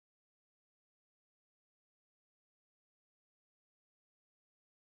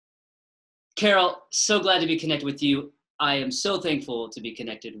Carol, so glad to be connected with you. I am so thankful to be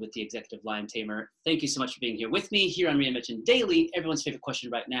connected with the executive Lion Tamer. Thank you so much for being here with me here on Reinvention Daily. Everyone's favorite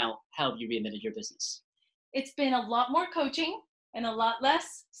question right now: how have you reinvented your business? It's been a lot more coaching and a lot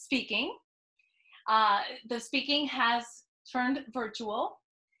less speaking. The speaking has turned virtual.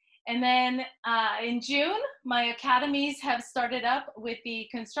 And then in June, my academies have started up with the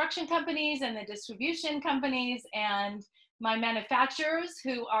construction companies and the distribution companies and my manufacturers,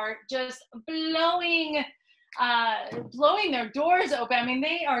 who are just blowing their doors open. I mean,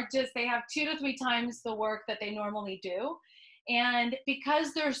 they have 2 to 3 times the work that they normally do. And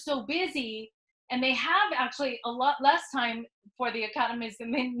because they're so busy, and they have actually a lot less time for the academies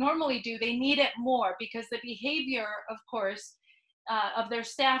than they normally do, they need it more because the behavior, of course, of their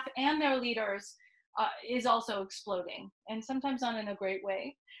staff and their leaders is also exploding, and sometimes not in a great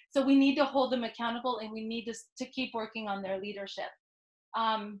way. So we need to hold them accountable, and we need to keep working on their leadership.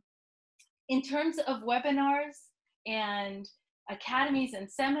 In terms of webinars and academies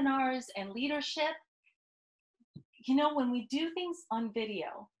and seminars and leadership, you know, when we do things on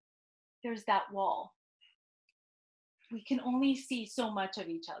video, there's that wall. We can only see so much of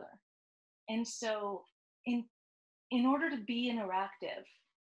each other. And so in order to be interactive,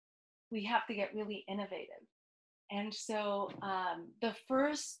 we have to get really innovative. And so the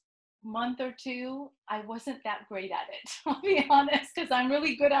first month or 2, I wasn't that great at it, I'll be honest, because I'm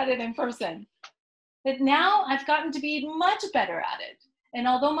really good at it in person. But now I've gotten to be much better at it. And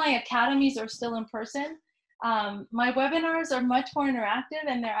although my academies are still in person, my webinars are much more interactive,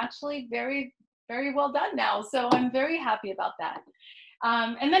 and they're actually very, very well done now. So I'm very happy about that.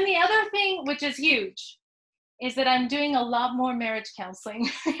 And then the other thing, which is huge, is that I'm doing a lot more marriage counseling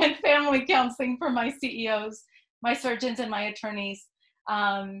and family counseling for my CEOs, my surgeons, and my attorneys,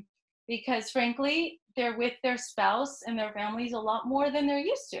 because frankly, they're with their spouse and their families a lot more than they're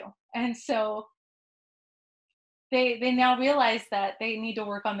used to. And so they now realize that they need to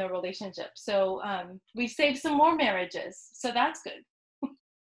work on their relationship. So we've saved some more marriages, so that's good.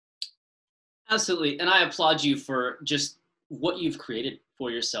 Absolutely. And I applaud you for just what you've created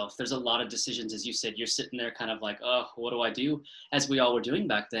for yourself. There's a lot of decisions, as you said, you're sitting there kind of like, oh, what do I do? As we all were doing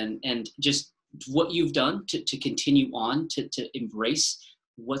back then. And just what you've done to continue on, to embrace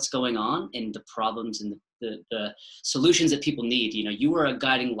what's going on and the problems and the solutions that people need. You know, you were a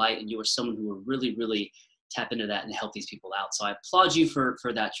guiding light, and you were someone who were really, really tap into that and help these people out. So I applaud you for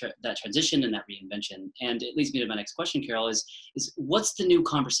that transition and that reinvention. And it leads me to my next question, Carol, is what's the new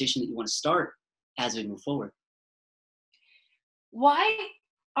conversation that you want to start as we move forward? Why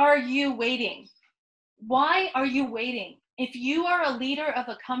are you waiting? Why are you waiting? If you are a leader of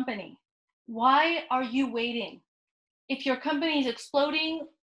a company, why are you waiting? If your company is exploding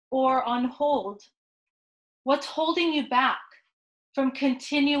or on hold, what's holding you back from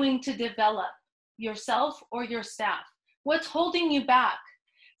continuing to develop yourself or your staff? What's holding you back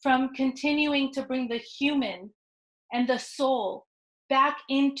from continuing to bring the human and the soul back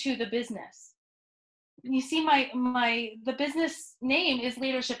into the business? You see, the business name is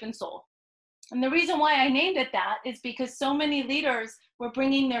Leadership and Soul. And the reason why I named it that is because so many leaders were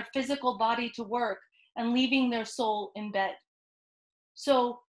bringing their physical body to work and leaving their soul in bed.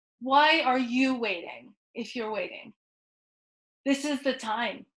 So why are you waiting if you're waiting? This is the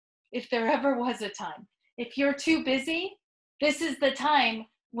time, if there ever was a time. If you're too busy, this is the time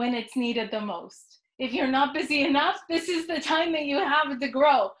when it's needed the most. If you're not busy enough, this is the time that you have to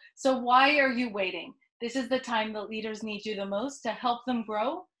grow. So why are you waiting? This is the time that leaders need you the most to help them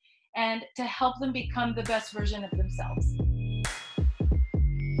grow and to help them become the best version of themselves.